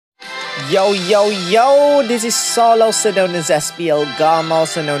Yo, yo, yo! This is Sol, also known as SPL Gum,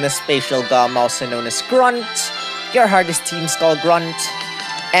 also known as Spatial Gum, also known as Grunt, your hardest team skull Grunt,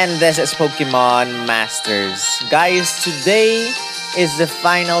 and this is Pokemon Masters. Guys, today is the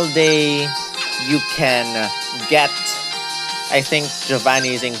final day you can get. I think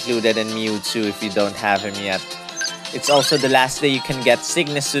Giovanni is included and Mewtwo if you don't have him yet. It's also the last day you can get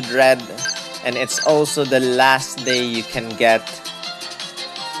Signisud Red, and it's also the last day you can get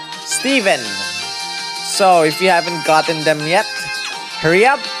Steven. So if you haven't gotten them yet, hurry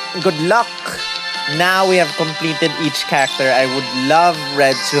up, good luck. Now we have completed each character. I would love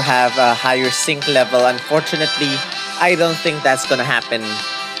Red to have a higher sync level. Unfortunately, I don't think that's gonna happen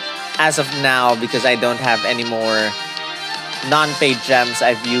as of now because I don't have any more non-paid gems.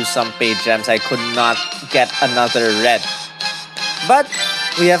 I've used some paid gems. I could not get another Red. But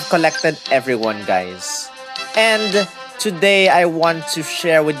we have collected everyone, guys. And today, I want to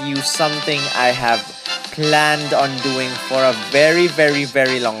share with you something I have planned on doing for a very, very,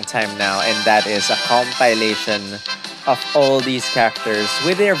 very long time now. And that is a compilation of all these characters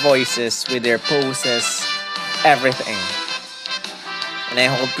with their voices, with their poses, everything. And I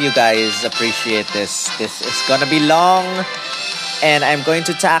hope you guys appreciate this. This is gonna be long. And I'm going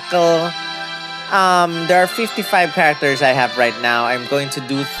to tackle... there are 55 characters I have right now. I'm going to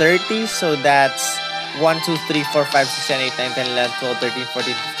do 30, so that's 1, 2, 3, 4, 5, 6, 7, 8, 9, 10, 11, 12, 13,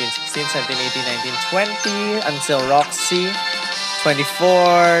 14, 15, 16, 17, 18, 19, 20 until Roxy,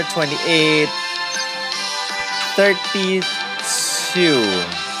 24, 28, 32,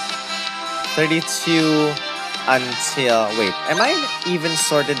 32 until, wait, am I even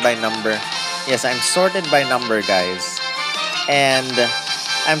sorted by number? Yes, I'm sorted by number, guys. And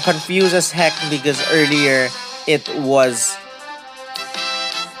I'm confused as heck because earlier it was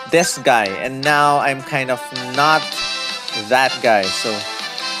this guy, and now I'm kind of not that guy. So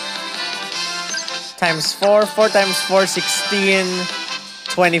times 4, 4 times 4, 16,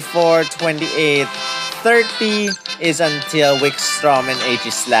 24, 28, 30 is until Wickstrom and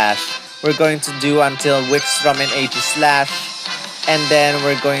Aegislash. We're going to do until Wickstrom and Aegislash, and then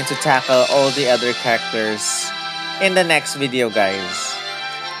we're going to tackle all the other characters in the next video, guys.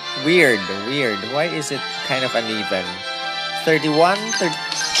 Weird. Why is it kind of uneven? 31,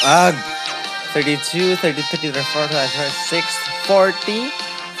 32, 33, 34, 36, 40,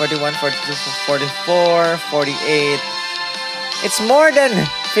 41, 42, 44, 48. It's more than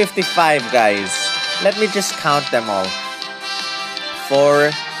 55, guys. Let me just count them all.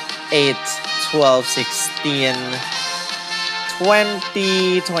 4, 8, 12, 16,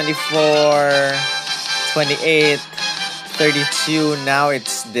 20, 24, 28, 32. Now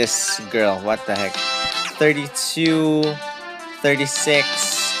it's this girl. What the heck? 32, 36,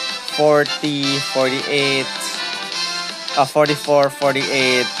 40, 48, 44,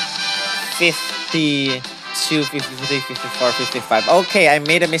 48, 52, 53, 54, 55. Okay, I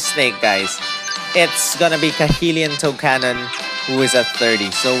made a mistake, guys. It's gonna be Kahelian Toucanon who is at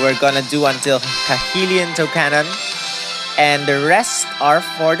 30. So we're gonna do until Kahelian Toucanon, and the rest are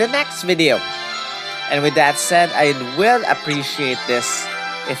for the next video. And with that said, I will appreciate this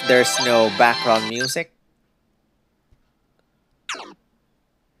if there's no background music.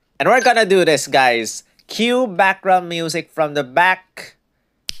 And we're gonna do this, guys. Cue background music from the back.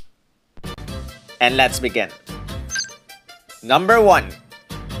 And let's begin. Number 1.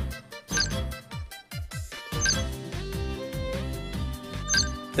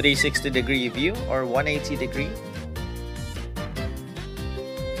 .360-degree view or 180-degree.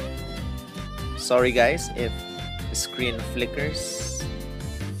 Sorry guys if the screen flickers.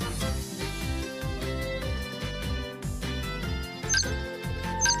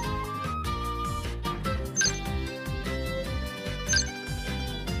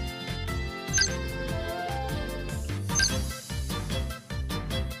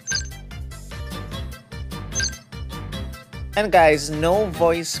 And guys, no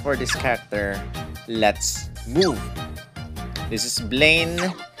voice for this character. Let's move. This is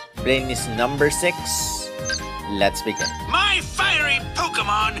Blaine. Blaine is number 6. Let's begin. My fiery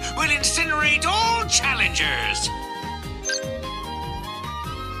Pokemon will incinerate all challengers.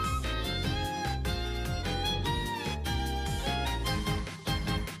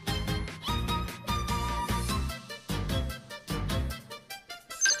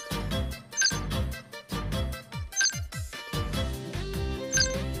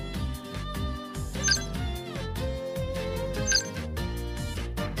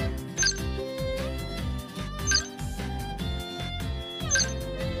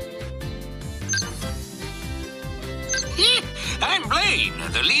 I'm Blaine,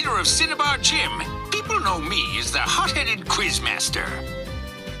 the leader of Cinnabar Gym. People know me as the hot-headed quizmaster.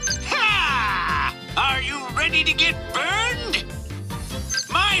 Ha! ready to get burned?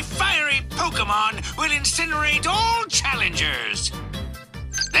 My fiery Pokemon will incinerate all challengers.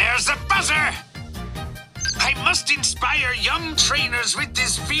 There's the buzzer! I must inspire young trainers with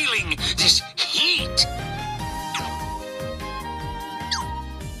this feeling, this heat.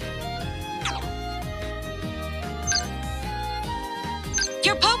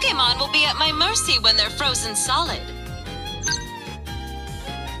 Your Pokemon will be at my mercy when they're frozen solid.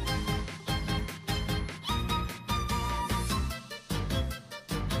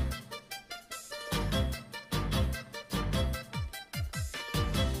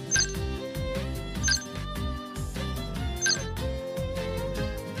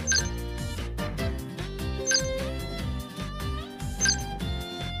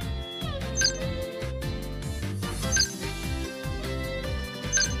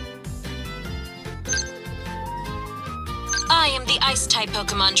 I am the Ice-type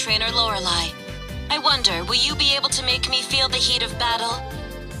Pokemon trainer, Lorelei. I wonder, will you be able to make me feel the heat of battle?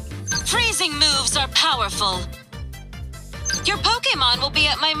 Freezing moves are powerful. Your Pokemon will be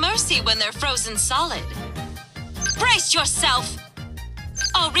at my mercy when they're frozen solid. Brace yourself!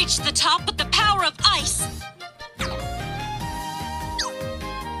 I'll reach the top with the power of ice!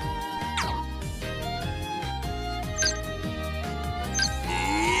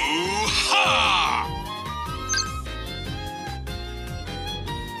 Ooh-ha!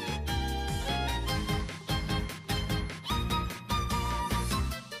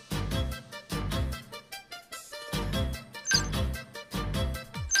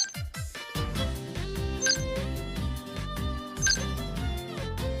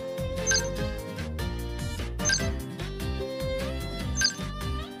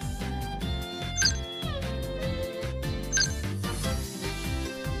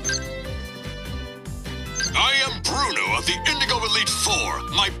 I am Bruno of the Indigo Elite Four.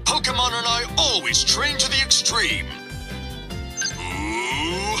 My Pokemon and I always train to the extreme.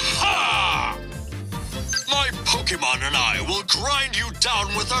 Ooh-ha! My Pokemon and I will grind you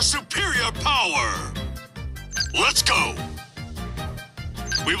down with our superior power. Let's go.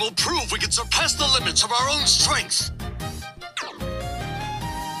 We will prove we can surpass the limits of our own strength.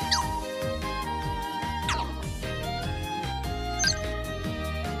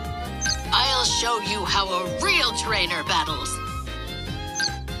 I'll show you how a real trainer battles.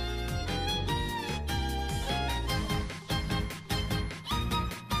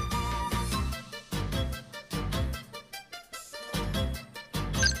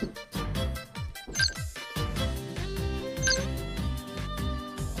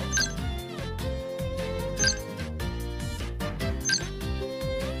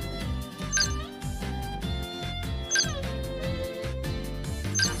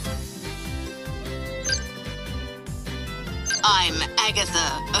 I'm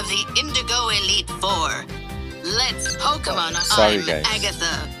Agatha of the Indigo Elite Four. Let's Pokemon. Sorry, I'm guys.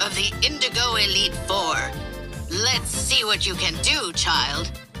 Agatha of the Indigo Elite Four. Let's see what you can do,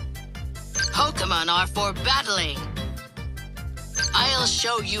 child. Pokemon are for battling. I'll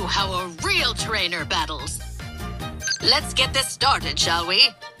show you how a real trainer battles. Let's get this started, shall we?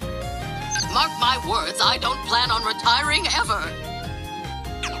 Mark my words, I don't plan on retiring ever.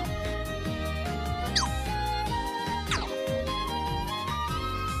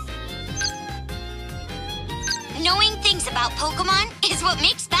 Knowing things about Pokemon is what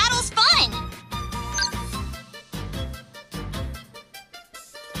makes battles fun!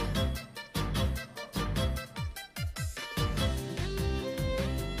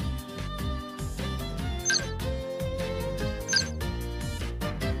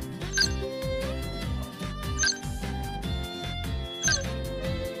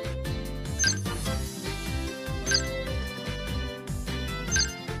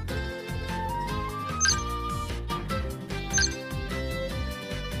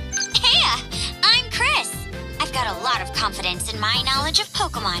 I've got a lot of confidence in my knowledge of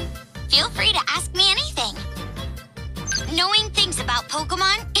Pokemon. Feel free to ask me anything. Knowing things about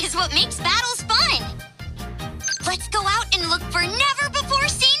Pokemon is what makes battles fun. Let's go out and look for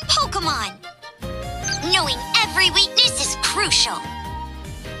never-before-seen Pokemon. Knowing every weakness is crucial.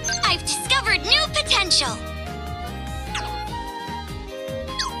 I've discovered new potential.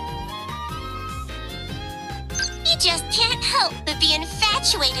 You just can't help but be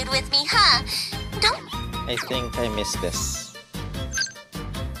infatuated with me, huh? Don't... I think I missed this.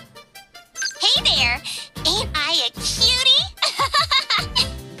 Hey there! Ain't I a cutie?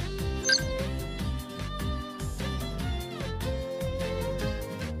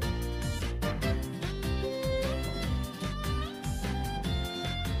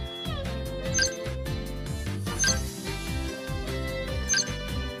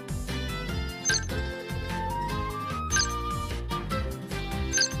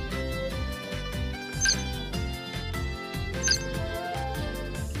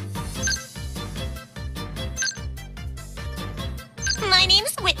 My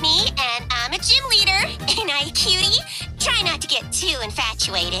name's Whitney, and I'm a gym leader. And I, cutie, try not to get too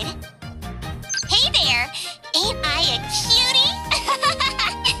infatuated. Hey there, ain't I a cutie?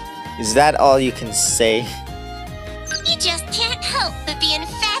 Is that all you can say? You just can't help but be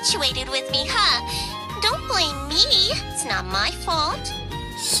infatuated with me, huh? Don't blame me. It's not my fault.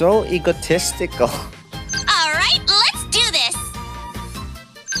 So egotistical. All right, let's do this.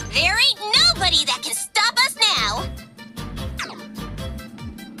 There ain't nobody that can stop us now.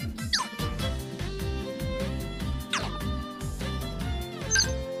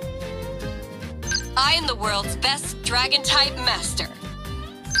 I am the world's best dragon-type master.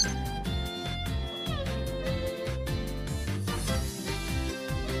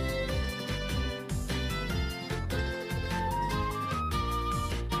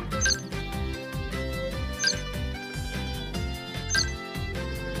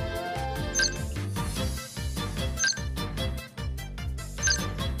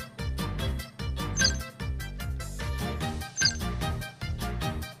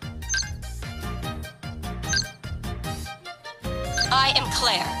 I am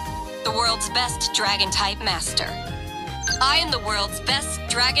Claire, the world's best dragon-type master. I am the world's best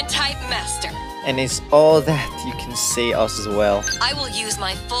dragon-type master. And it's all that you can say as well. I will use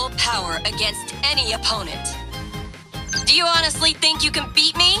my full power against any opponent. Do you honestly think you can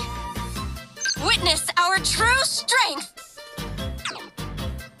beat me? Witness our true strength!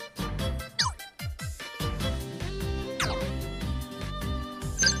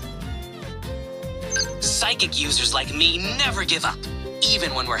 Psychic users like me never give up,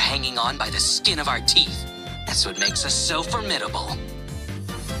 even when we're hanging on by the skin of our teeth. That's what makes us so formidable.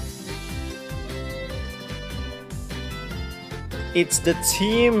 It's the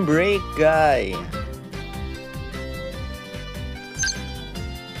team break guy.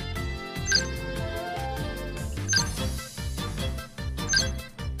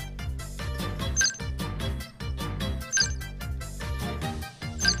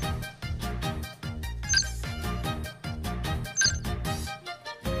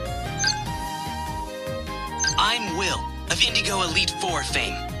 I'm Will, of Indigo Elite 4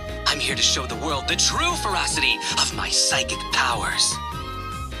 fame. I'm here to show the world the true ferocity of my psychic powers.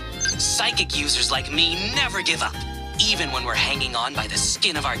 Psychic users like me never give up, even when we're hanging on by the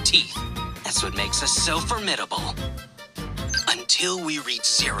skin of our teeth. That's what makes us so formidable. Until we reach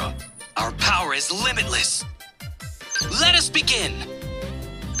 0, our power is limitless. Let us begin.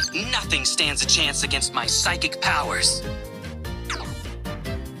 Nothing stands a chance against my psychic powers.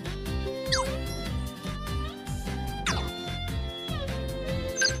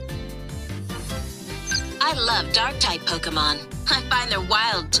 I love Dark-type Pokemon. I find their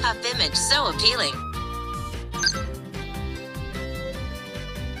wild, tough image so appealing.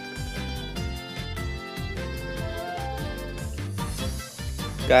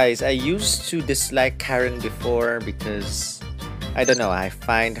 Guys, I used to dislike Karen before because, I don't know, I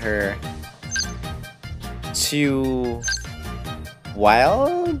find her too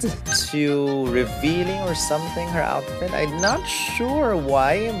wild, too revealing or something, her outfit. I'm not sure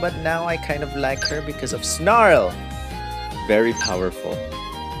why, but now I kind of like her because of Snarl. Very powerful.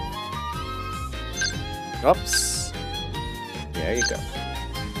 Oops. There you go.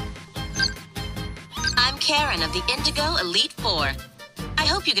 I'm Karen of the Indigo Elite 4. I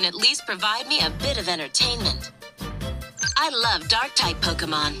hope you can at least provide me a bit of entertainment. I love Dark-type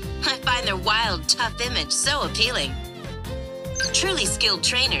Pokemon. I find their wild, tough image so appealing. Truly skilled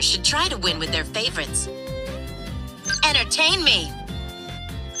trainers should try to win with their favorites. Entertain me!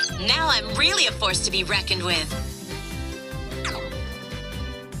 Now I'm really a force to be reckoned with.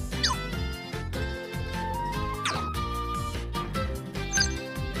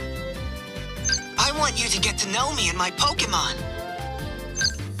 I want you to get to know me and my Pokemon.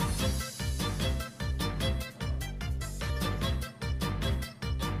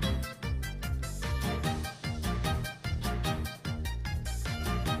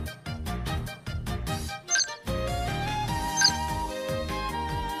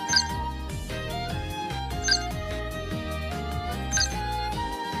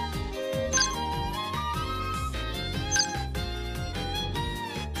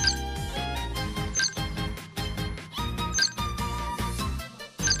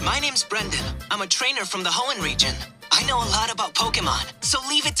 My name's Brendan. I'm a trainer from the Hoenn region. I know a lot about Pokemon, so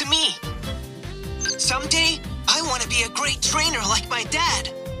leave it to me. Someday, I want to be a great trainer like my dad.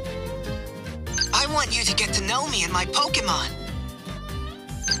 I want you to get to know me and my Pokemon.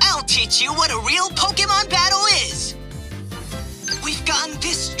 I'll teach you what a real Pokemon battle is. We've gotten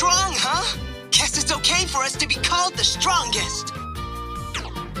this strong, huh? Guess it's okay for us to be called the strongest.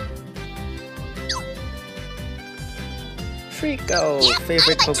 Trico, Yep,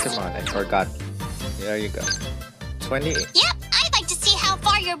 favorite I like to Pokemon. I forgot. There you go. 28. Yep, I'd like to see how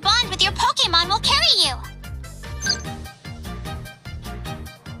far your bond with your Pokemon will carry you.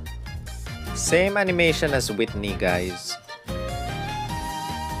 Same animation as Whitney, guys.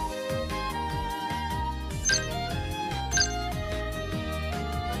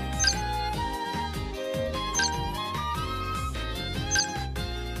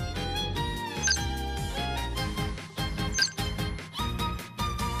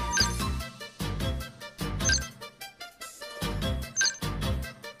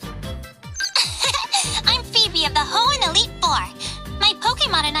 I'm Phoebe of the Hoenn Elite Four. My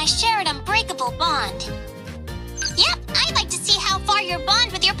Pokemon and I share an unbreakable bond. Yep, I'd like to see how far your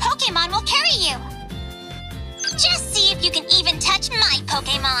bond with your Pokemon will carry you. Just see if you can even touch my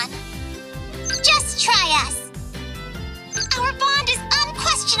Pokemon. Just try us. Our bond is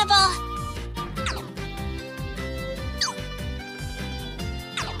unquestionable.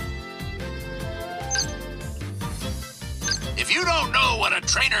 If you don't know what a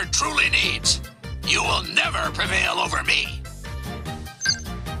trainer truly needs, you will never prevail over me.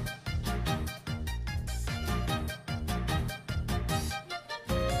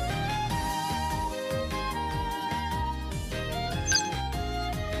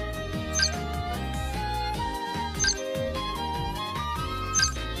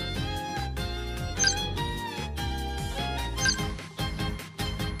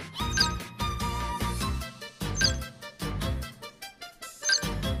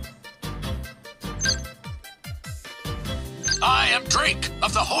 I am Drake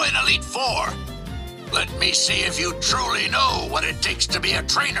of the Hoenn Elite Four. Let me see if you truly know what it takes to be a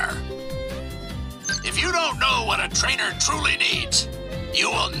trainer. If you don't know what a trainer truly needs,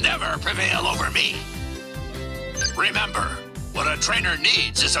 you will never prevail over me. Remember, what a trainer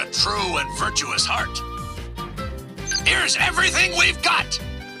needs is a true and virtuous heart. Here's everything we've got.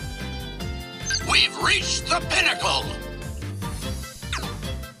 We've reached the pinnacle.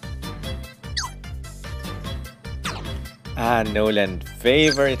 Ah, Nolan,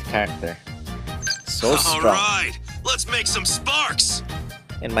 favorite character. So strong. Alright, let's make some sparks.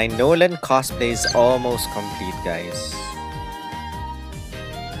 And my Nolan cosplay is almost complete, guys.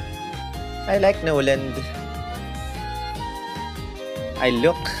 I like Nolan. I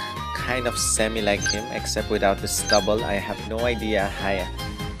look kind of semi-like him, except without the stubble. I have no idea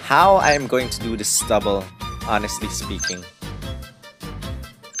how I am going to do the stubble, honestly speaking.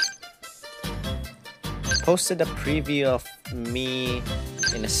 Posted a preview of me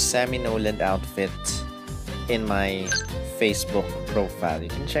in a semi-Nolan outfit in my Facebook profile. You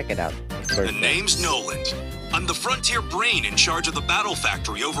can check it out. The name's Noland. I'm the Frontier Brain in charge of the Battle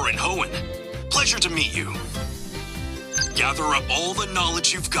Factory over in Hoenn. Pleasure to meet you. Gather up all the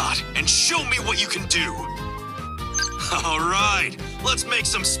knowledge you've got and show me what you can do. All right, let's make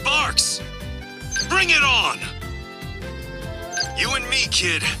some sparks. Bring it on. You and me,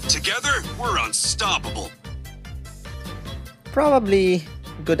 kid. Together, we're unstoppable. Probably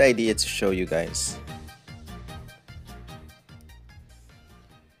a good idea to show you guys.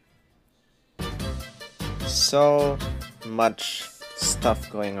 So much stuff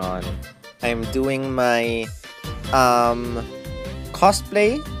going on. I'm doing my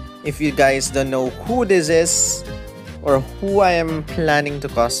cosplay. If you guys don't know who this is or who I am planning to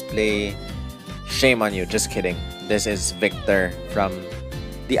cosplay, shame on you. Just kidding. This is Victor from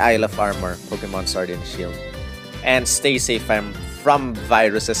the Isle of Armor, Pokemon Sword and Shield. And stay safe, I'm from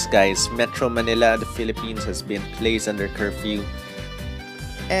viruses, guys. Metro Manila, the Philippines, has been placed under curfew.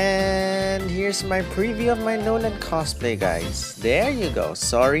 And here's my preview of my Nolan cosplay, guys. There you go.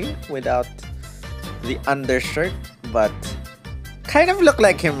 Sorry, without the undershirt, but kind of look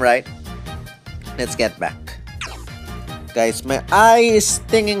like him, right? Let's get back. Guys, my eye is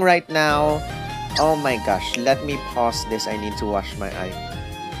stinging right now. Oh my gosh, let me pause this. I need to wash my eye.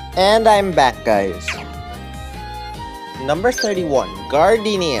 And I'm back, guys. Number 31,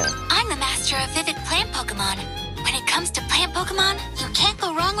 Gardenia. I'm the master of vivid plant Pokemon. When it comes to plant Pokemon, you can't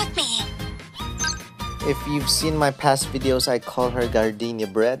go wrong with me. If you've seen my past videos, I call her Gardenia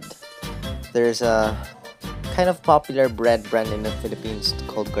bread. There's a kind of popular bread brand in the Philippines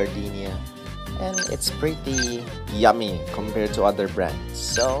called Gardenia. And it's pretty yummy compared to other brands.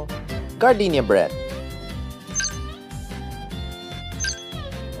 So, Gardenia bread.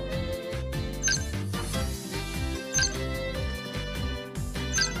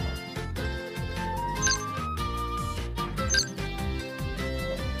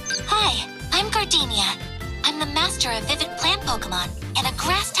 Hi, I'm Gardenia. I'm the master of vivid plant Pokemon and a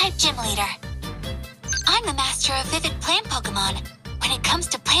grass-type gym leader. I'm the master of vivid plant Pokemon. When it comes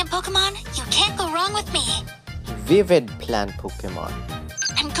to plant Pokemon, you can't go wrong with me. vivid plant Pokemon.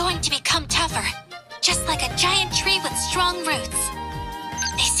 I'm going to become tougher, just like a giant tree with strong roots.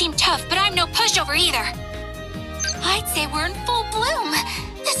 They seem tough, but I'm no pushover either. I'd say we're in full bloom.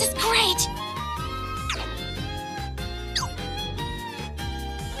 This is great.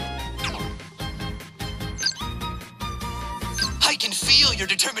 I can feel your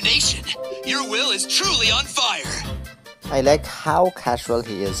determination. Your will is truly on fire. I like how casual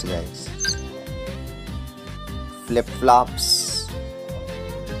he is, guys. Flip-flops.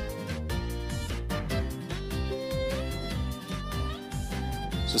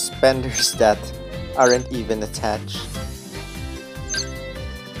 Suspenders that aren't even attached.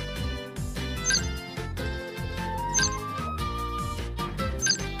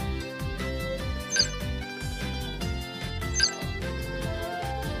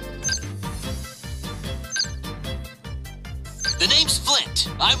 The name's Flint.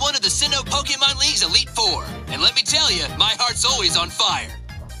 I'm one of the Sinnoh Pokemon League's Elite Four. And let me tell you, my heart's always on fire.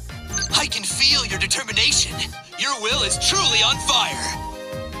 I can feel your determination. Your will is truly on fire.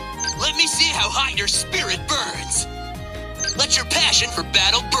 Let me see how hot your spirit burns. Let your passion for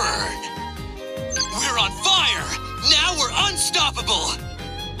battle burn. We're on fire. Now we're unstoppable.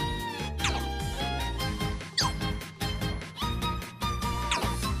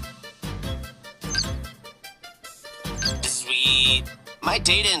 Sweet. My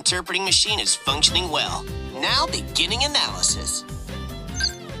data interpreting machine is functioning well. Now beginning analysis.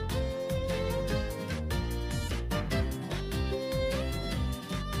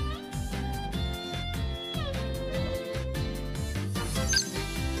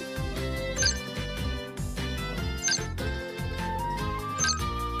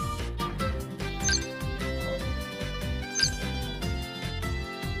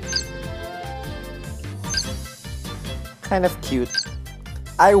 Kind of cute.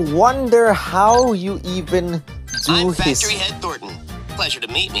 I wonder how you even do I'm his... Factory Head Thornton. Pleasure to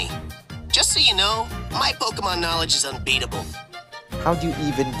meet me. Just so you know, my Pokemon knowledge is unbeatable. How do you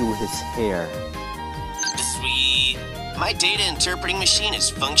even do his hair? Sweet. My data interpreting machine is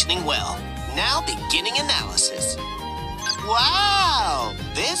functioning well. Now beginning analysis. Wow!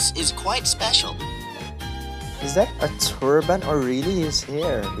 This is quite special. Is that a turban or really his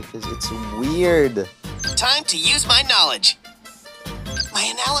hair? Because it's weird. Time to use my knowledge. My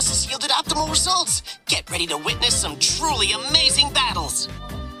analysis yielded optimal results. Get ready to witness some truly amazing battles.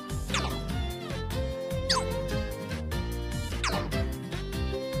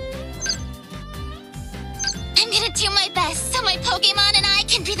 I'm gonna do my best so my Pokemon and I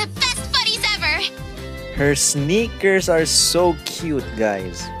can be the best buddies ever. Her sneakers are so cute,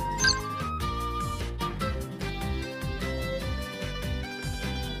 guys.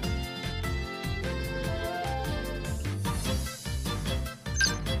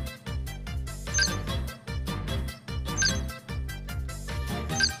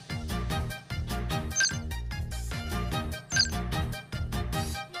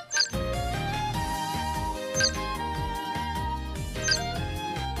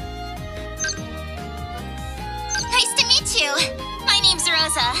 Nice to meet you. My name's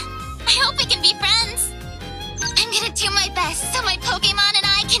Rosa. I hope we can be friends. I'm gonna do my best so my Pokemon and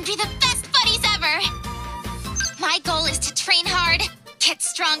I can be the best buddies ever. My goal is to train hard, get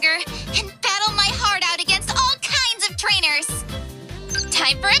stronger, and battle my heart out against all kinds of trainers.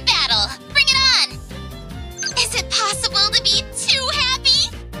 Time for a battle. Bring it on. Is it possible to be too happy?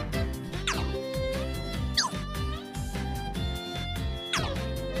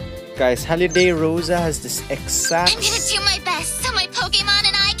 Guys, Holiday Rosa has this exact... I'm gonna do my best so my Pokemon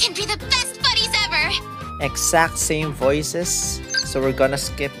and I can be the best buddies ever. exact same voices, so we're gonna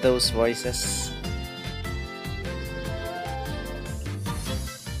skip those voices.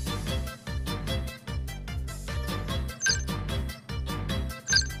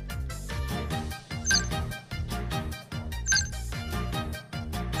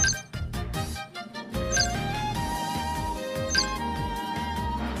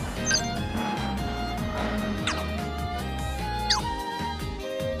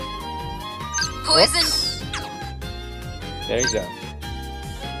 Poison. Oops. There you go.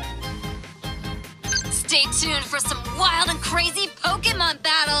 Stay tuned for some wild and crazy Pokemon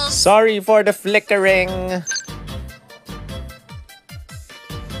battles. Sorry for the flickering.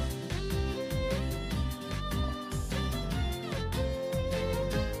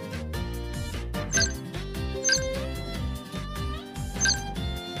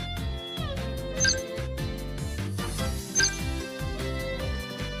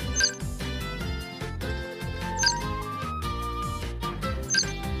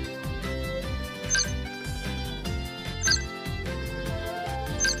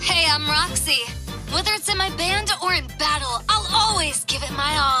 Hey, I'm Roxy. Whether it's in my band or in battle, I'll always give it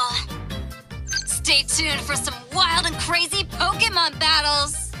my all. Stay tuned for some wild and crazy Pokemon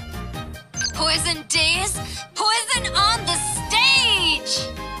battles. Poison Days, poison on the stage!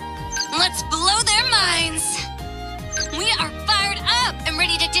 Let's blow their minds! We are fired up and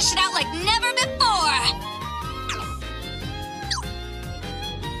ready to dish it out like never before!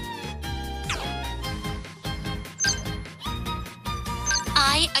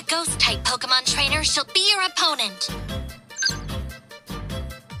 I, a Ghost-type Pokemon trainer, shall be your opponent.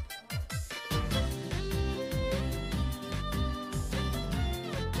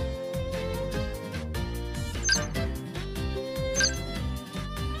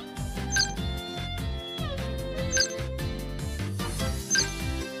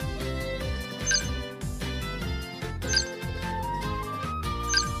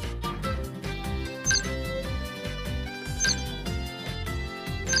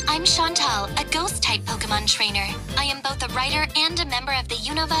 I'm Chantal, a Ghost-type Pokemon trainer. I am both a writer and a member of the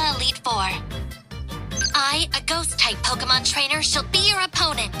Unova Elite Four. I, a Ghost-type Pokemon trainer, shall be your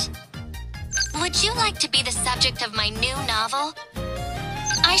opponent. Would you like to be the subject of my new novel?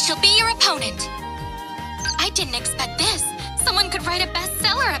 I shall be your opponent. I didn't expect this. Someone could write a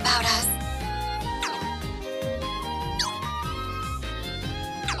bestseller about us.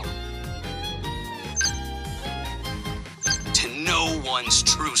 No one's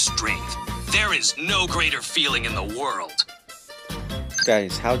true strength. There is no greater feeling in the world.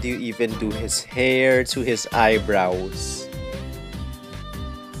 Guys, how do you even do his hair to his eyebrows?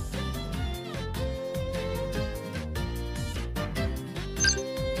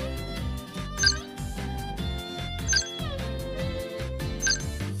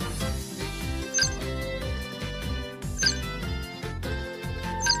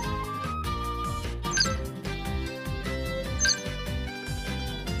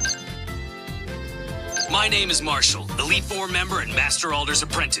 My name is Marshall, Elite Four member and Master Alder's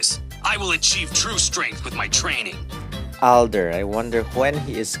apprentice. I will achieve true strength with my training. Alder, I wonder when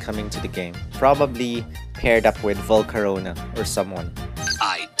he is coming to the game. Probably paired up with Volcarona or someone.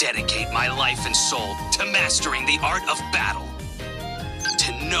 I dedicate my life and soul to mastering the art of battle.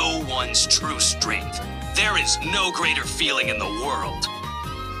 To no one's true strength, there is no greater feeling in the world.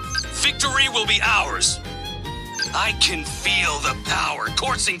 Victory will be ours. I can feel the power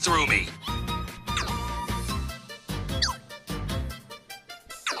coursing through me.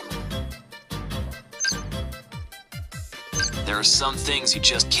 There are some things you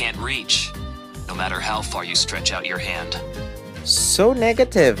just can't reach, no matter how far you stretch out your hand. So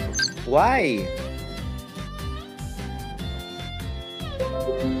negative. Why?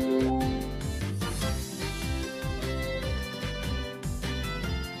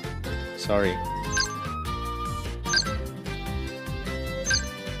 Sorry.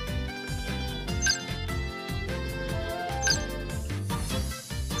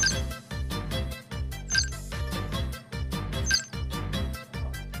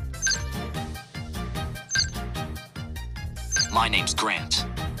 My name's Grant.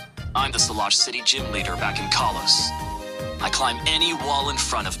 I'm the Salage City gym leader back in Kalos. I climb any wall in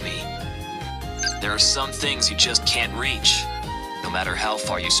front of me. There are some things you just can't reach, no matter how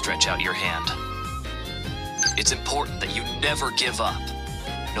far you stretch out your hand. It's important that you never give up,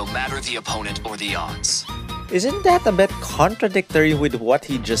 no matter the opponent or the odds. Isn't that a bit contradictory with what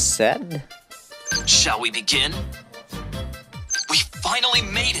he just said? Shall we begin? We finally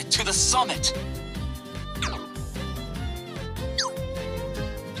made it to the summit!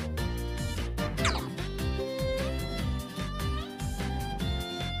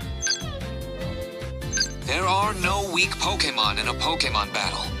 There are no weak Pokemon in a Pokemon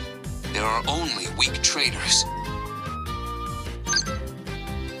battle. There are only weak trainers.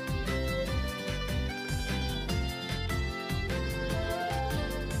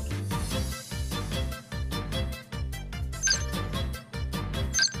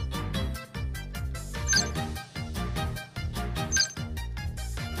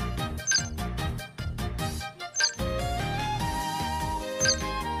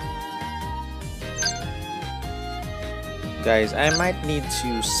 Guys, I might need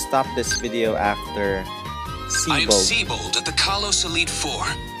to stop this video after I am Seabold. Seabold at the Kalos Elite Four.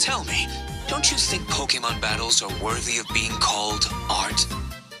 Tell me, don't you think Pokemon battles are worthy of being called art?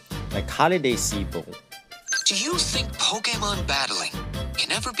 Like Holiday Seabold. Do you think Pokemon battling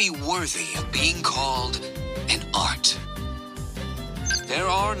can ever be worthy of being called an art? There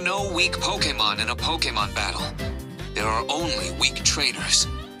are no weak Pokemon in a Pokemon battle. There are only weak trainers.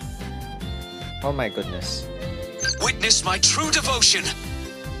 Oh my goodness. Witness my true devotion.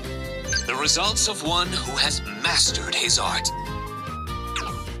 The results of one who has mastered his art.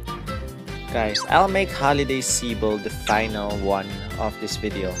 Guys, I'll make Holiday Seabold the final one of this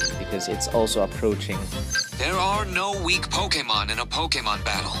video because it's also approaching. There are no weak Pokemon in a Pokemon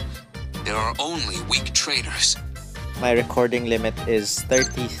battle. There are only weak trainers. My recording limit is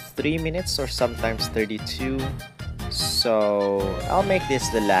 33 minutes or sometimes 32. So I'll make this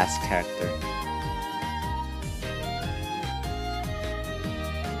the last character.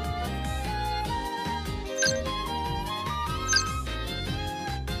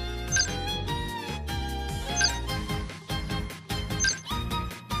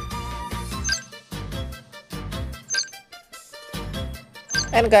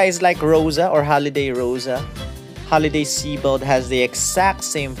 And guys, like Rosa or Holiday Rosa, Holiday Seabold has the exact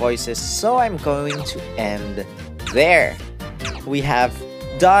same voices, so I'm going to end there. We have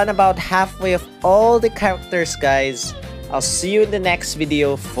done about halfway of all the characters, guys. I'll see you in the next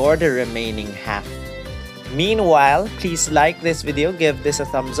video for the remaining half. Meanwhile, please like this video, give this a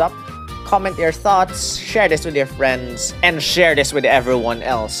thumbs up, comment your thoughts, share this with your friends, and share this with everyone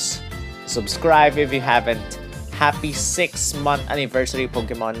else. Subscribe if you haven't. Happy 6-month anniversary,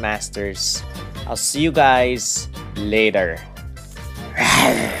 Pokemon Masters. I'll see you guys later.